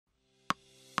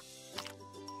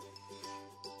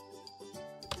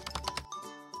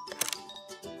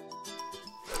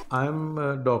I'm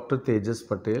Dr. Tejas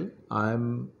Patel.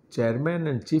 I'm Chairman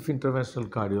and Chief Interventional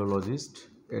Cardiologist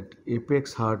at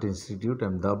Apex Heart Institute,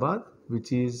 Ahmedabad,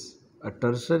 which is a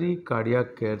tertiary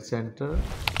cardiac care center.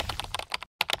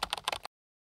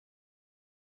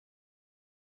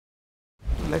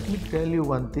 Let me tell you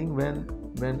one thing.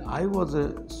 When I was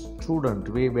a student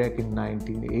way back in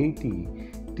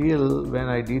 1980 till when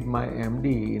I did my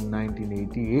MD in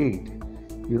 1988,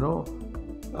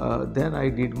 then I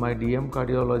did my DM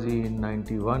cardiology in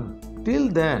 91. Till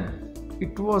then,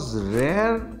 it was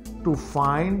rare to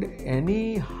find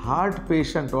any heart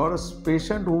patient or a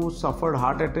patient who suffered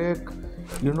heart attack,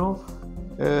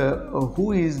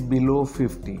 who is below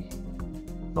 50.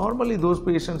 Normally, those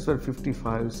patients were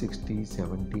 55, 60,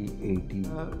 70, 80.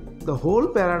 The whole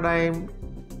paradigm,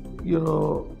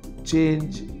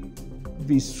 change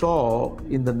we saw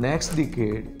in the next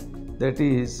decade, that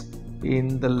is,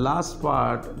 in the last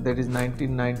part, that is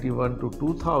 1991 to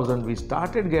 2000, we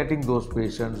started getting those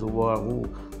patients who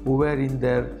were in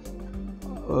their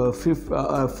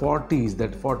 40s,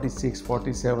 that 46,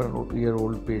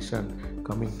 47-year-old patient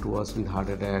coming to us with heart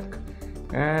attack.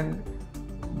 And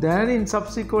then in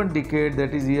subsequent decade,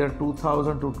 that is year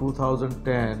 2000 to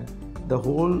 2010,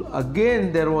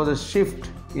 again there was a shift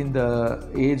in the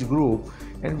age group,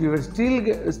 and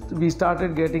we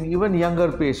started getting even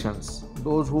younger patients,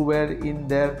 those who were in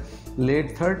their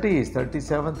late 30s,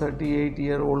 37,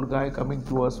 38-year-old guy coming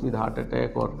to us with heart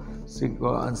attack or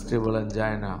unstable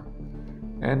angina.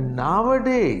 And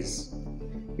nowadays,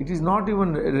 it is not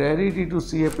even rarity to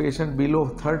see a patient below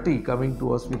 30 coming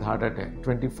to us with heart attack,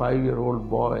 25-year-old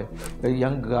boy, a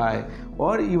young guy,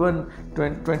 or even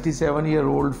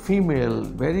 27-year-old female,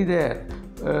 very rare.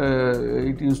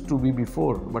 It used to be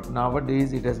before, but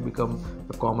nowadays it has become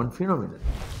a common phenomenon.